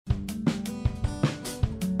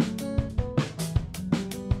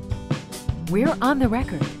We're on the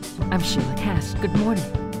record. I'm Sheila Cass. Good morning.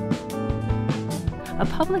 A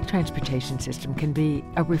public transportation system can be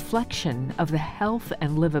a reflection of the health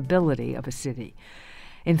and livability of a city.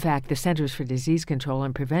 In fact, the Centers for Disease Control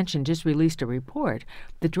and Prevention just released a report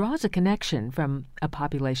that draws a connection from a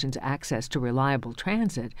population's access to reliable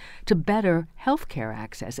transit to better health care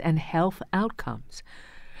access and health outcomes.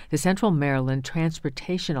 The Central Maryland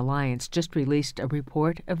Transportation Alliance just released a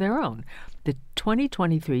report of their own, the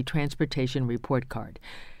 2023 Transportation Report Card.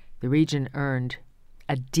 The region earned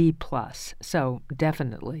a D+, so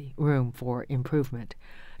definitely room for improvement.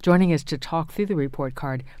 Joining us to talk through the report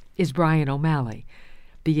card is Brian O'Malley,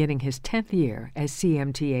 beginning his 10th year as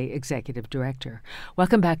CMTA Executive Director.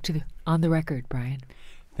 Welcome back to On the Record, Brian.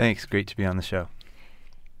 Thanks. Great to be on the show.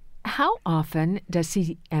 How often does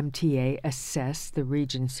CMTA assess the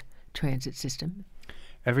region's transit system?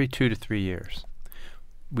 Every 2 to 3 years.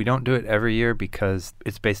 We don't do it every year because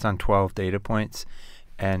it's based on 12 data points,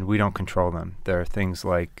 and we don't control them. There are things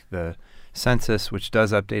like the census, which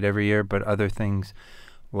does update every year, but other things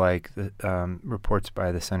like the reports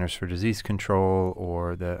by the Centers for Disease Control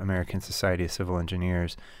or the American Society of Civil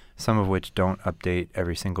Engineers, some of which don't update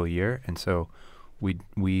every single year, and so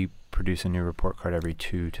we produce a new report card every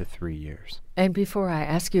 2 to 3 years. And before I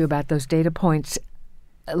ask you about those data points,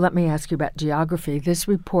 let me ask you about geography. This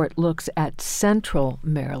report looks at central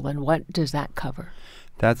Maryland. What does that cover?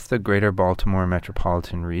 That's the greater Baltimore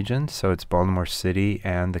metropolitan region, so it's Baltimore City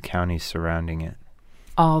and the counties surrounding it.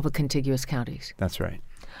 All the contiguous counties. That's right.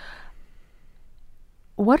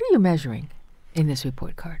 What are you measuring in this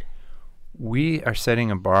report card? We are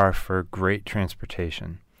setting a bar for great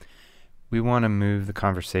transportation. We want to move the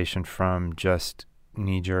conversation from just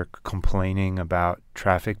knee-jerk complaining about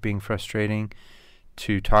traffic being frustrating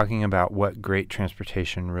to talking about what great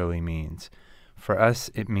transportation really means. For us,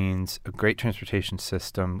 it means a great transportation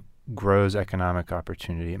system grows economic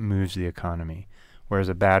opportunity. It moves the economy, whereas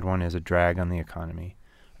a bad one is a drag on the economy.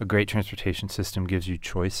 A great transportation system gives you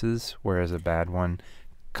choices, whereas a bad one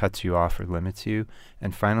cuts you off or limits you.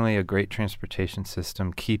 And finally, a great transportation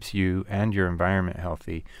system keeps you and your environment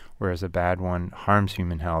healthy, whereas a bad one harms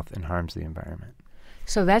human health and harms the environment.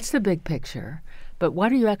 So that's the big picture. But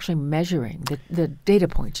what are you actually measuring, the data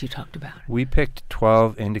points you talked about? We picked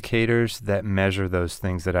 12 indicators that measure those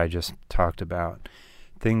things that I just talked about.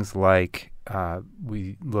 Things like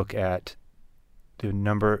we look at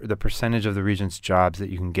the percentage of the region's jobs that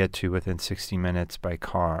you can get to within 60 minutes by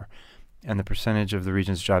car, and the percentage of the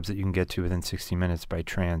region's jobs that you can get to within 60 minutes by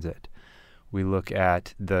transit. We look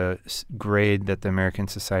at the grade that the American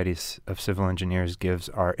Society of Civil Engineers gives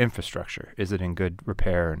our infrastructure. Is it in good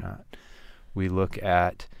repair or not? We look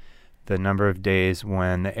at the number of days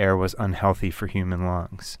when the air was unhealthy for human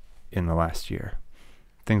lungs in the last year.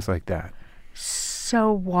 Things like that.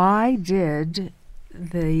 So why did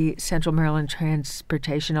the Central Maryland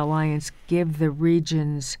Transportation Alliance give the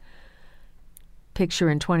region's picture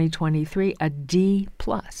in 2023 a D+?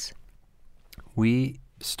 We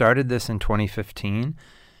started this in 2015,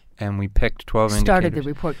 and we picked 12 indicators. Started the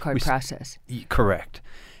report card process. Correct.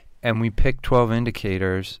 And we picked 12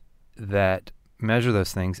 indicators that measure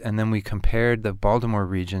those things, and then we compared the Baltimore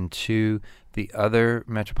region to the other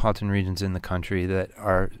metropolitan regions in the country that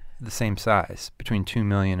are the same size, between 2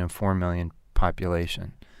 million and 4 million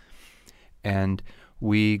population. And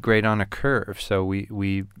we grade on a curve. So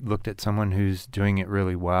we looked at someone who's doing it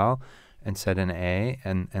really well and set an A,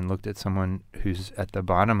 and looked at someone who's at the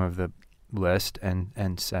bottom of the list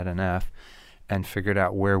and set an F, and figured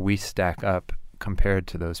out where we stack up compared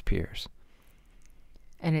to those peers.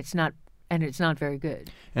 And it's not very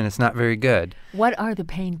good. And it's not very good. What are the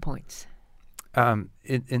pain points?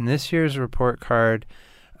 In this year's report card,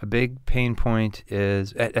 a big pain point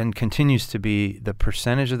is, and continues to be, the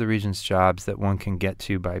percentage of the region's jobs that one can get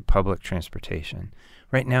to by public transportation.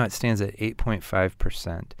 Right now it stands at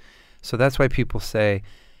 8.5%. So that's why people say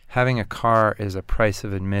having a car is a price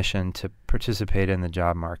of admission to participate in the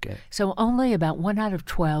job market. So only about 1 out of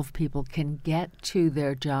 12 people can get to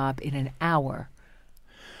their job in an hour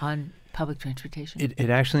on public transportation? It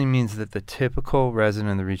actually means that the typical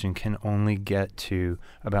resident of the region can only get to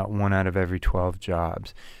about 1 out of every 12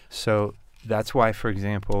 jobs. So that's why, for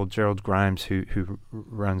example, Gerald Grimes, who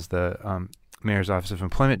runs the Mayor's Office of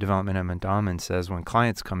Employment Development at Mondawmin, says when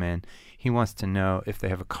clients come in, he wants to know if they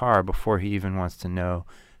have a car before he even wants to know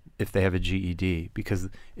if they have a GED. Because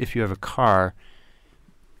if you have a car,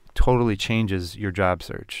 totally changes your job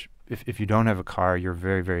search. If you don't have a car, you're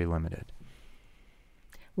very, very limited.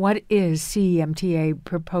 What is CMTA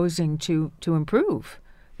proposing to improve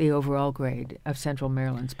the overall grade of Central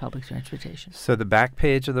Maryland's public transportation? So the back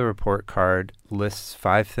page of the report card lists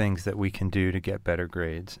 5 things that we can do to get better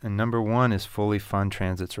grades. And number 1 is fully fund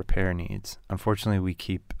transit's repair needs. Unfortunately, we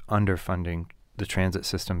keep underfunding the transit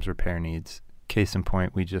system's repair needs. Case in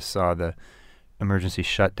point, we just saw the emergency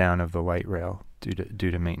shutdown of the light rail due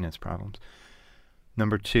to maintenance problems.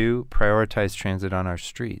 Number 2, prioritize transit on our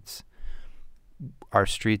streets. Our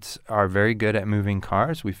streets are very good at moving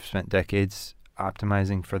cars. We've spent decades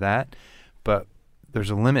optimizing for that, but there's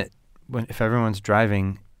a limit. If everyone's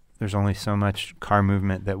driving, there's only so much car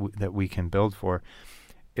movement that we can build for.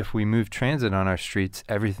 If we move transit on our streets,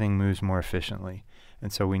 everything moves more efficiently,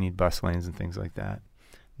 and so we need bus lanes and things like that.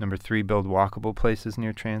 Number 3, build walkable places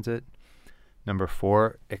near transit. Number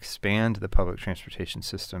 4, expand the public transportation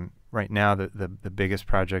system. Right now, the biggest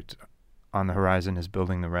project on the horizon is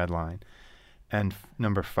building the Red Line. And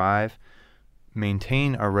number 5,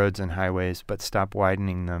 maintain our roads and highways, but stop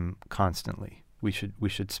widening them constantly. We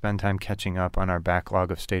should spend time catching up on our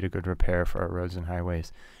backlog of state of good repair for our roads and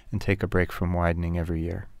highways and take a break from widening every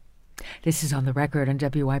year. This is On the Record on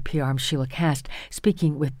WYPR. I'm Sheila Cast,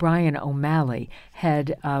 speaking with Brian O'Malley,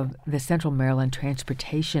 head of the Central Maryland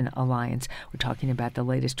Transportation Alliance. We're talking about the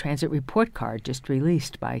latest transit report card just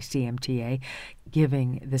released by CMTA,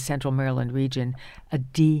 giving the Central Maryland region a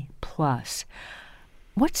D+.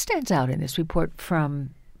 What stands out in this report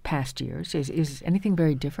from past years? Is anything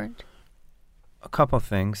very different? A couple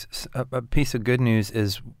things. A piece of good news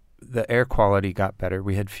is the air quality got better.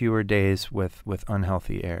 We had fewer days with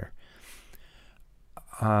unhealthy air.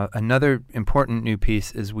 Another important new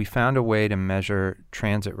piece is we found a way to measure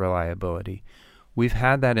transit reliability. We've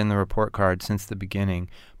had that in the report card since the beginning,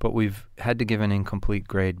 but we've had to give an incomplete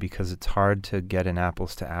grade because it's hard to get an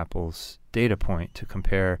apples-to-apples data point to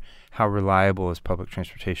compare how reliable is public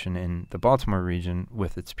transportation in the Baltimore region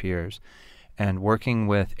with its peers. And working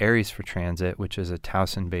with Aries for Transit, which is a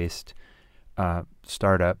Towson-based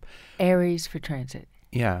startup. Aries for Transit.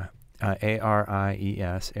 Yeah,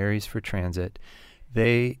 ARIES, Aries for Transit.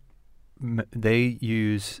 They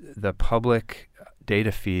use the public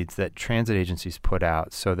data feeds that transit agencies put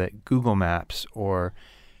out so that Google Maps or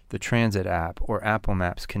the Transit app or Apple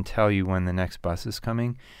Maps can tell you when the next bus is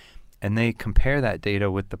coming. And they compare that data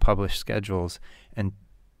with the published schedules and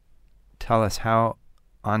tell us how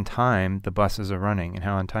on time the buses are running and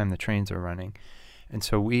how on time the trains are running. And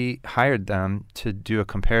so we hired them to do a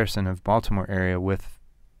comparison of Baltimore area with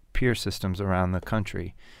peer systems around the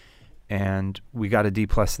country. And we got a D+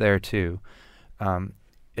 there too.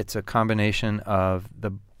 It's a combination of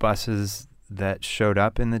the buses that showed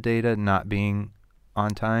up in the data not being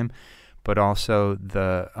on time, but also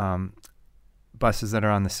the buses that are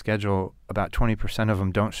on the schedule, about 20% of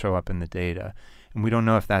them don't show up in the data. And we don't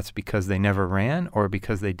know if that's because they never ran or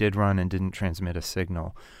because they did run and didn't transmit a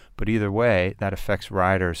signal. But either way, that affects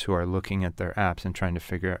riders who are looking at their apps and trying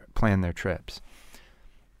to plan their trips.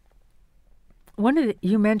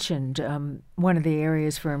 You mentioned one of the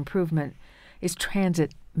areas for improvement is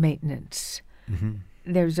transit maintenance. Mm-hmm.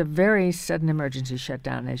 There's a very sudden emergency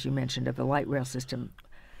shutdown, as you mentioned, of the light rail system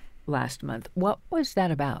last month. What was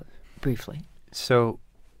that about, briefly? So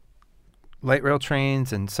light rail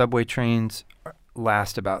trains and subway trains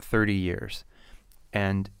last about 30 years.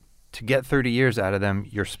 And to get 30 years out of them,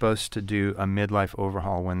 you're supposed to do a midlife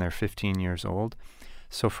overhaul when they're 15 years old.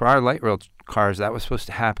 So for our light rail cars, that was supposed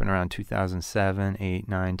to happen around 2007, 8,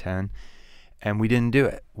 9, 10. And we didn't do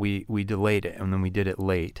it. We delayed it, and then we did it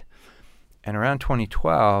late. And around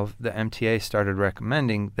 2012, the MTA started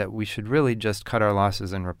recommending that we should really just cut our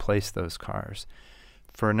losses and replace those cars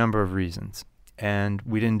for a number of reasons. And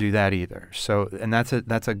we didn't do that either. So, and that's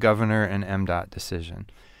a governor and MDOT decision.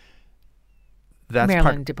 That's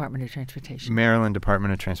Maryland Department of Transportation. Maryland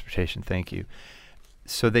Department of Transportation, thank you.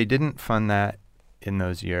 So they didn't fund that in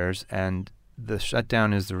those years, and the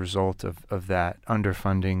shutdown is the result of that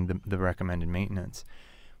underfunding the recommended maintenance.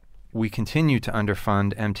 We continue to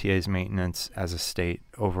underfund MTA's maintenance as a state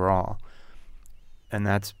overall, and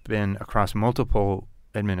that's been across multiple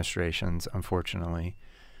administrations, unfortunately.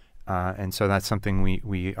 And so that's something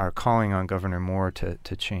we are calling on Governor Moore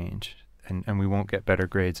to change, and we won't get better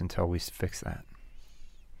grades until we fix that.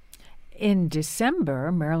 In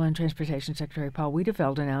December, Maryland Transportation Secretary Paul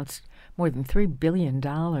Wiedefeld announced more than $3 billion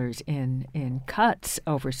in cuts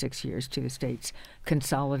over 6 years to the state's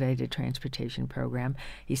consolidated transportation program.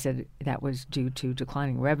 He said that was due to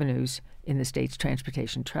declining revenues in the state's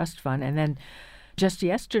transportation trust fund. And then just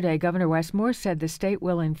yesterday, Governor Wes Moore said the state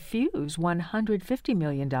will infuse $150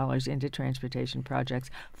 million into transportation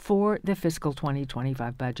projects for the fiscal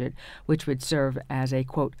 2025 budget, which would serve as a,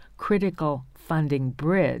 quote, critical funding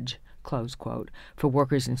bridge close quote, for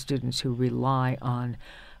workers and students who rely on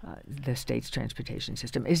the state's transportation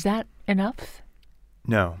system. Is that enough?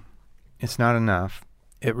 No, it's not enough.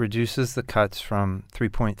 It reduces the cuts from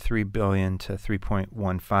 $3.3 billion to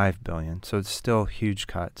 $3.15 billion, so it's still huge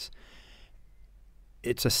cuts.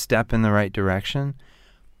 It's a step in the right direction,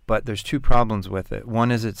 but there's two problems with it.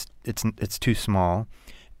 One is it's too small,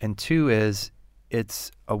 and two is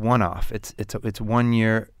it's a one-off. It's 1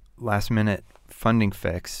 year last-minute funding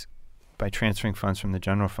fix by transferring funds from the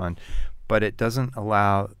general fund, but it doesn't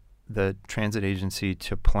allow the transit agency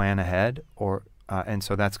to plan ahead, and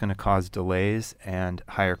so that's going to cause delays and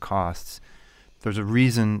higher costs. There's a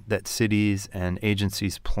reason that cities and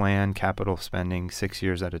agencies plan capital spending 6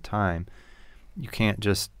 years at a time. You can't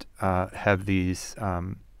just have these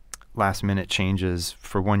last-minute changes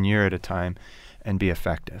for 1 year at a time and be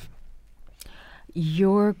effective.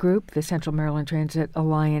 Your group, the Central Maryland Transit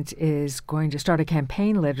Alliance, is going to start a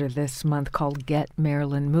campaign later this month called Get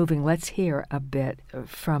Maryland Moving. Let's hear a bit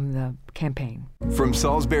from the campaign. From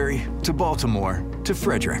Salisbury to Baltimore to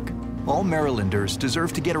Frederick, all Marylanders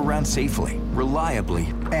deserve to get around safely, reliably,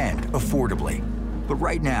 and affordably. But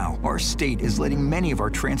right now, our state is letting many of our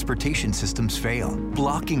transportation systems fail,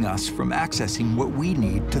 blocking us from accessing what we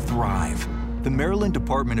need to thrive. The Maryland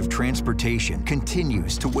Department of Transportation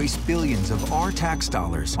continues to waste billions of our tax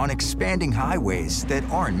dollars on expanding highways that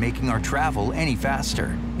aren't making our travel any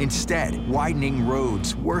faster. Instead, widening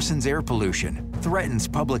roads worsens air pollution, threatens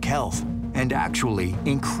public health, and actually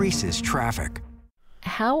increases traffic.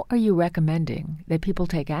 How are you recommending that people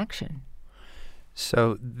take action?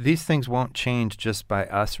 So these things won't change just by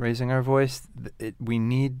us raising our voice. We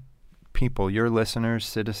need people, your listeners,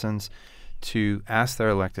 citizens, to ask their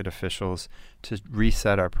elected officials to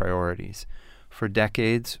reset our priorities. For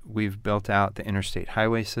decades, we've built out the interstate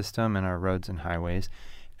highway system and our roads and highways,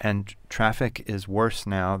 and traffic is worse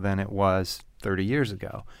now than it was 30 years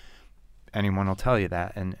ago. Anyone will tell you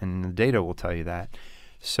that, and the data will tell you that.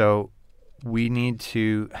 So we need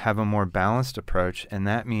to have a more balanced approach, and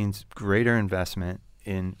that means greater investment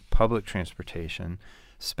in public transportation,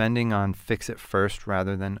 spending on fix it first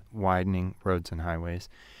rather than widening roads and highways.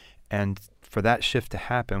 And for that shift to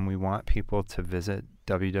happen, we want people to visit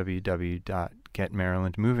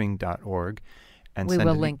www.getmarylandmoving.org. And we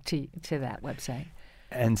will link to that website.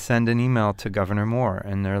 And send an email to Governor Moore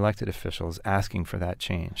and their elected officials asking for that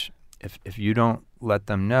change. If you don't let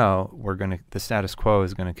them know, the status quo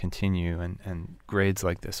is going to continue, and grades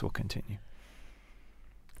like this will continue.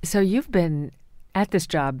 So you've been at this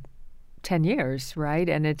job 10 years, right?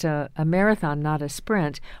 And it's a marathon, not a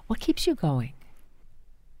sprint. What keeps you going?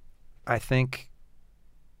 I think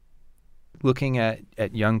looking at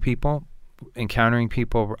young people, encountering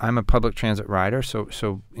people. I'm a public transit rider,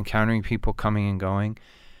 so encountering people coming and going,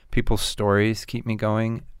 people's stories keep me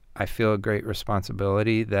going. I feel a great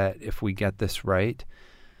responsibility that if we get this right,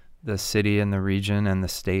 the city and the region and the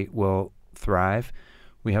state will thrive.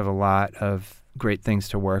 We have a lot of great things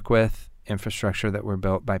to work with, infrastructure that were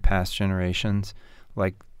built by past generations,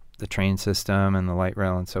 like the train system and the light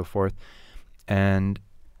rail and so forth. And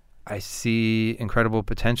I see incredible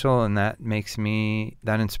potential, and that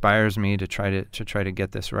inspires me to try to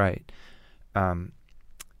get this right.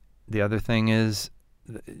 The other thing is,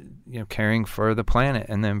 caring for the planet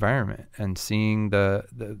and the environment, and seeing the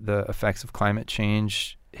effects of climate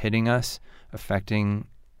change hitting us, affecting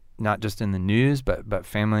not just in the news but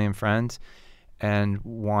family and friends, and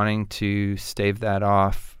wanting to stave that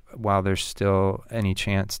off while there's still any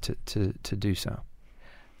chance to do so.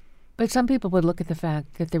 But some people would look at the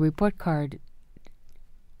fact that the report card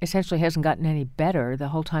essentially hasn't gotten any better the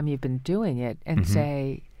whole time you've been doing it and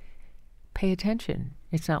say, pay attention,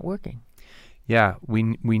 it's not working. Yeah,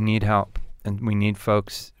 we need help, and we need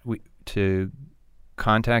folks to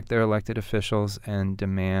contact their elected officials and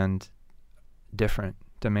demand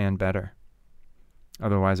better.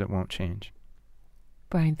 Otherwise, it won't change.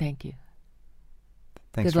 Brian, thank you.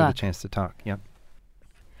 Thanks Good for luck. the chance to talk. Yep.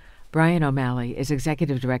 Brian O'Malley is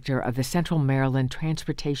Executive Director of the Central Maryland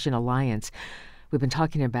Transportation Alliance. We've been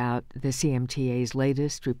talking about the CMTA's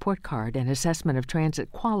latest report card and assessment of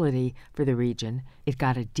transit quality for the region. It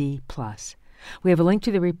got a D+. We have a link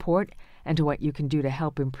to the report and to what you can do to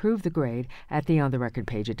help improve the grade at the On the Record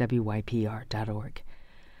page at wypr.org.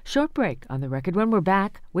 Short break on the record. When we're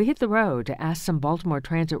back, we hit the road to ask some Baltimore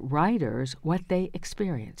Transit riders what they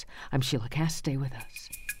experience. I'm Sheila Cass. Stay with us.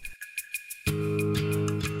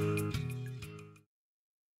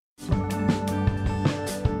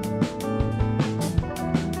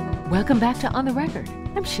 Welcome back to On the Record.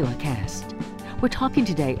 I'm Sheila Cast. We're talking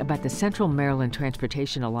today about the Central Maryland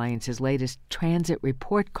Transportation Alliance's latest transit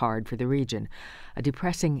report card for the region, a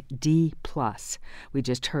depressing D+. We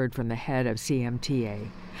just heard from the head of CMTA.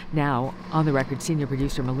 Now, On the Record senior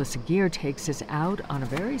producer Melissa Gear takes us out on a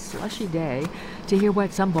very slushy day to hear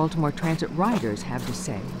what some Baltimore Transit riders have to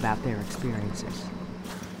say about their experiences.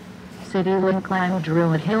 CityLink Line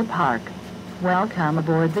Druid Hill Park. Welcome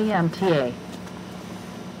aboard the MTA.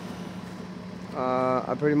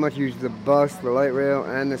 I pretty much use the bus, the light rail,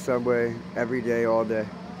 and the subway every day, all day.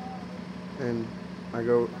 And I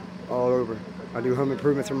go all over. I do home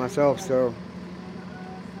improvements for myself, so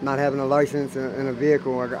not having a license and a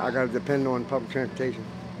vehicle, I got to depend on public transportation.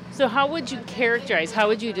 So how would you characterize, how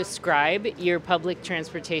would you describe your public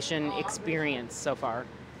transportation experience so far?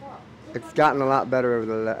 It's gotten a lot better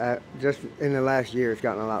over just in the last year. It's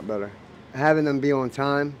gotten a lot better. Having them be on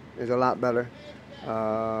time is a lot better.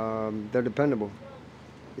 They're dependable.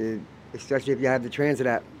 Especially if you have the transit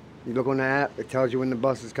app. You look on the app, it tells you when the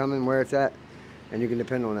bus is coming, where it's at, and you can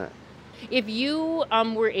depend on that. If you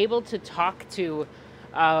were able to talk to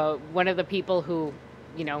one of the people who,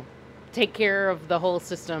 take care of the whole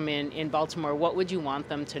system in Baltimore, what would you want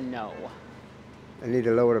them to know? They need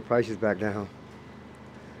to lower the prices back down.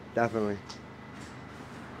 Definitely.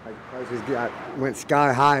 Like prices went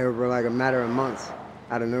sky high over like a matter of months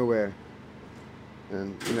out of nowhere.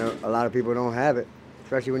 And, a lot of people don't have it,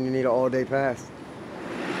 especially when you need an all-day pass.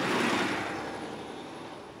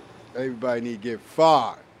 Everybody need to get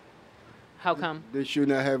fired. How come? They should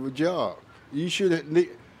not have a job. It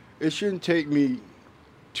shouldn't take me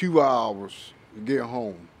 2 hours to get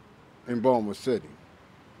home in Baltimore City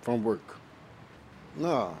from work.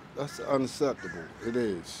 No, that's unacceptable. It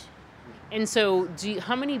is. And so,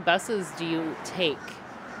 how many buses do you take?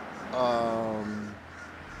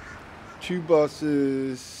 2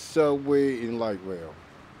 buses, subway, and light rail.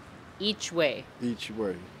 Each way? Each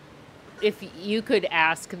way. If you could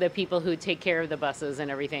ask the people who take care of the buses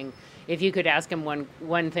and everything, if you could ask them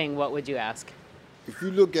one thing, what would you ask? If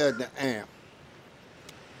you look at the app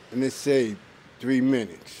and it say 3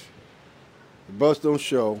 minutes, the bus don't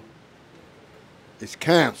show, it's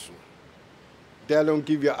canceled. That don't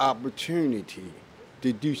give you an opportunity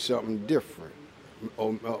to do something different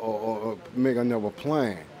or make another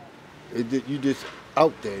plan. You just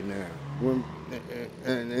out there now.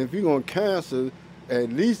 And if you're going to cancel,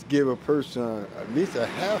 at least give a person at least a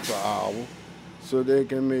half an hour so they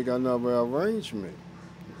can make another arrangement.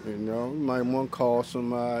 You might want to call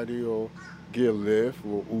somebody or get a Lyft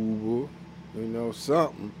or Uber,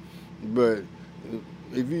 something. But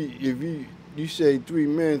if you say 3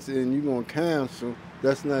 minutes and you're going to cancel,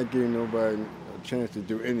 that's not giving nobody a chance to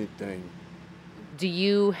do anything. Do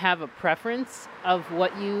you have a preference of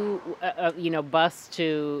what you, bus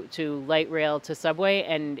to light rail to subway?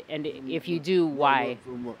 And if you do, why?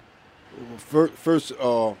 First,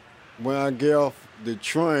 when I get off the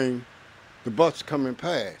train, the bus coming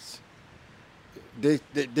past.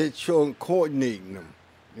 They show coordinating them.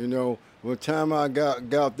 By the time I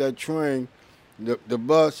got off that train, the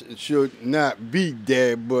bus should not be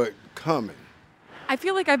there, but coming. I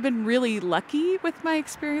feel like I've been really lucky with my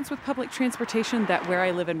experience with public transportation, that where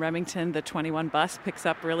I live in Remington, the 21 bus picks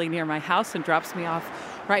up really near my house and drops me off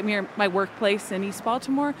right near my workplace in East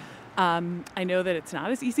Baltimore. I know that it's not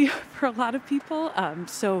as easy for a lot of people,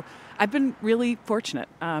 so I've been really fortunate.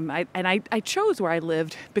 I chose where I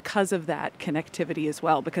lived because of that connectivity as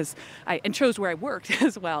well, and chose where I worked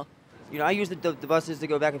as well. I use the buses to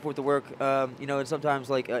go back and forth to work. And sometimes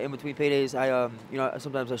in between paydays,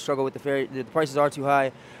 sometimes I struggle with the fare. The prices are too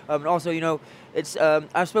high. And also, it's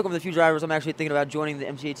I've spoken with a few drivers. I'm actually thinking about joining the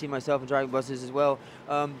MTA team myself and driving buses as well.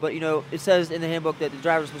 But it says in the handbook that the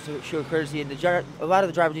drivers are supposed to show courtesy, and a lot of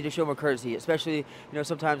the drivers need to show more courtesy. Especially,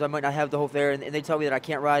 sometimes I might not have the whole fare, and they tell me that I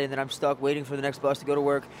can't ride, and then I'm stuck waiting for the next bus to go to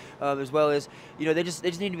work. As well as, they just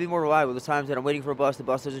need to be more reliable. There's times that I'm waiting for a bus, the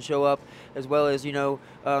bus doesn't show up. As well as,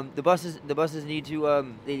 the buses need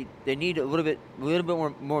to they need a little bit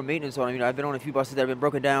more maintenance on them. I've been on a few buses that have been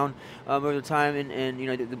broken down over the time, and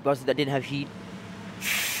the buses that didn't have heat.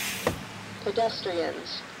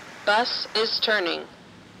 Pedestrians, bus is turning.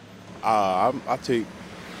 I take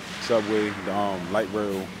subway, the light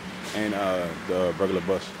rail, and the regular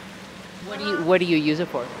bus. What do you use it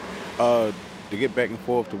for? To get back and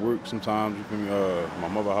forth to work sometimes. My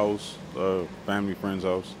mother's house, family, friend's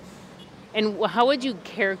house. And how would you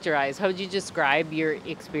describe your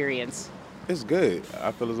experience? It's good.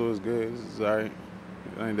 I feel as though it's good. It's all right.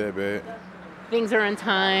 It ain't that bad. Things are on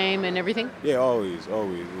time and everything? Yeah, always. I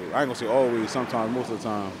ain't gonna say always, sometimes, most of the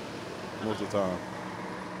time.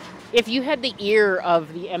 If you had the ear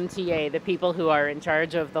of the MTA, the people who are in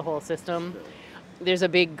charge of the whole system, There's a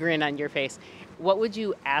big grin on your face. What would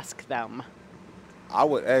you ask them? I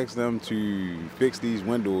would ask them to fix these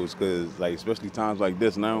windows because, like, especially times like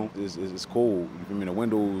this now, it's cold. You feel me? The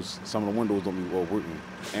windows, some of the windows don't be all working.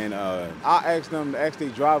 And I ask them to ask their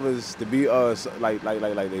drivers to be like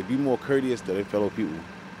they be more courteous to their fellow people.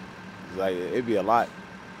 Like it'd be a lot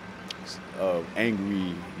of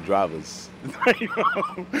angry drivers,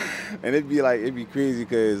 and it'd be crazy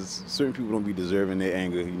because certain people don't be deserving their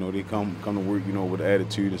anger. You know, they come to work, you know, with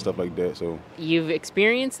attitude and stuff like that. So you've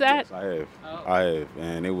experienced that? Yes, I have. Oh. I have,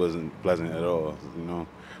 and it wasn't pleasant at all. You know,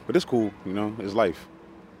 but it's cool. You know, it's life.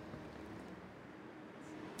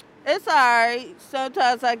 It's alright.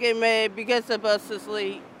 Sometimes I get mad because the bus is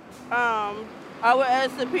late. I would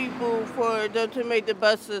ask the people for them to make the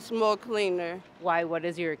buses more cleaner. Why? What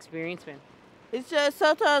has your experience been? It's just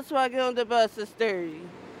sometimes when I get on the bus, it's dirty.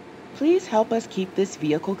 Please help us keep this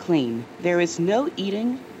vehicle clean. There is no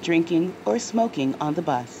eating, drinking, or smoking on the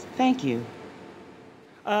bus. Thank you.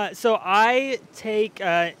 So I take,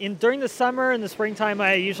 during the summer and the springtime,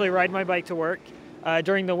 I usually ride my bike to work.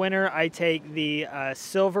 During the winter, I take the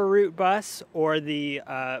silver route bus or the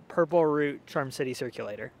purple route Charm City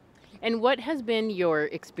Circulator. And what has been your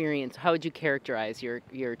experience? How would you characterize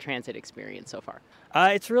your transit experience so far?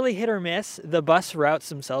 It's really hit or miss. The bus routes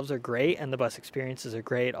themselves are great, and the bus experiences are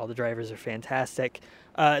great. All the drivers are fantastic.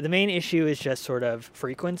 The main issue is just sort of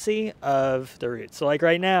frequency of the route. So like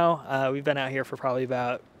right now, we've been out here for probably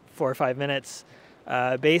about 4 or 5 minutes.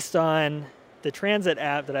 Based on the transit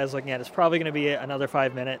app that I was looking at, it's probably going to be another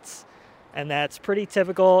 5 minutes. And that's pretty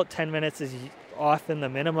typical. 10 minutes is often the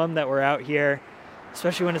minimum that we're out here.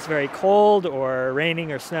 Especially when it's very cold or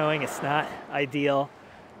raining or snowing, it's not ideal.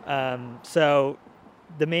 So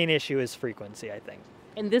the main issue is frequency, I think.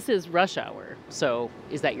 And this is rush hour, so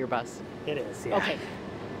is that your bus? It is, yeah. Okay.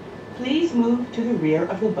 Please move to the rear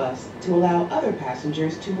of the bus to allow other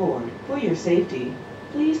passengers to board. For your safety,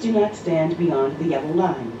 please do not stand beyond the yellow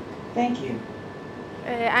line. Thank you.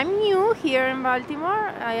 I'm new here in Baltimore.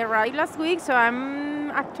 I arrived last week, so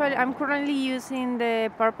I'm currently using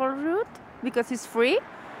the purple route because it's free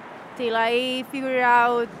till I figure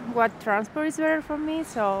out what transport is better for me.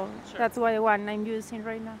 So that's what the one I'm using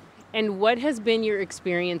right now. And what has been your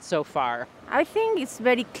experience so far? I think it's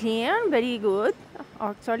very clean, very good,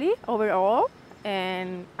 actually, overall.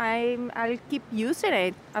 And I'll keep using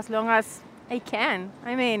it as long as I can.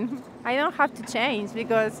 I mean, I don't have to change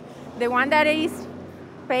because the one that is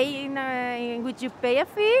paying, in which you pay a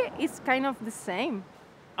fee, is kind of the same.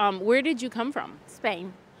 Where did you come from?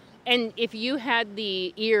 Spain. And if you had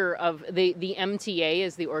the ear of the MTA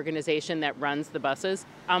is the organization that runs the buses,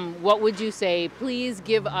 what would you say? Please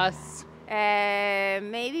give us...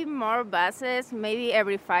 maybe more buses, maybe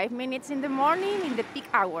every 5 minutes in the morning, in the peak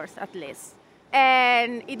hours at least.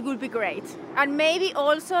 And it would be great. And maybe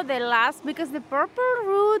also the last, because the purple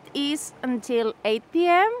route is until 8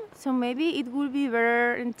 p.m., so maybe it would be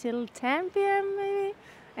better until 10 p.m. maybe,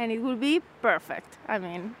 and it would be perfect. I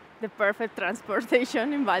mean, the perfect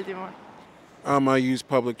transportation in Baltimore. I use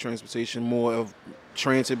public transportation, more of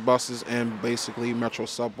transit buses and basically metro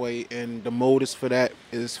subway, and the modus for that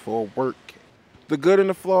is for work. The good and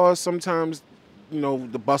the flaws, sometimes, you know,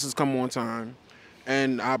 the buses come on time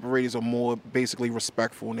and operators are more basically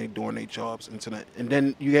respectful when they're doing their jobs. And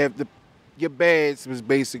then you have your bads is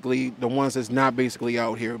basically the ones that's not basically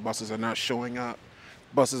out here. Buses are not showing up.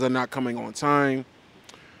 Buses are not coming on time.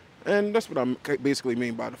 And that's what I basically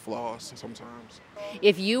mean by the flaws sometimes.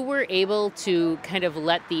 If you were able to kind of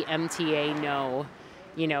let the MTA know,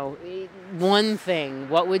 you know, one thing,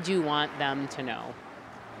 what would you want them to know?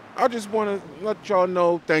 I just want to let y'all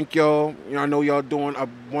know, thank y'all. You know, I know y'all doing a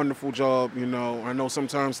wonderful job, you know. I know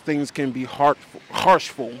sometimes things can be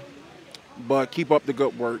harshful, but keep up the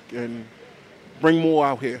good work and bring more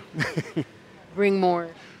out here. Bring more?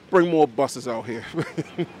 Bring more buses out here.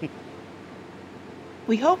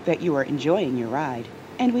 We hope that you are enjoying your ride,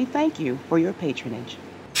 and we thank you for your patronage.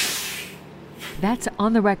 That's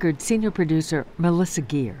On the Record senior producer Melissa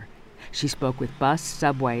Geer. She spoke with bus,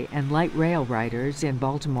 subway, and light rail riders in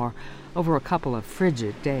Baltimore over a couple of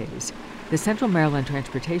frigid days. The Central Maryland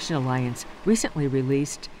Transportation Alliance recently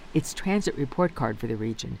released its transit report card for the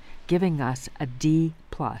region, giving us a D+.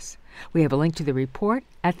 We have a link to the report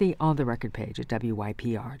at the On the Record page at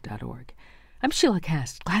wypr.org. I'm Sheila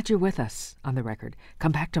Cast. Glad you're with us on The Record.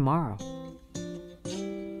 Come back tomorrow.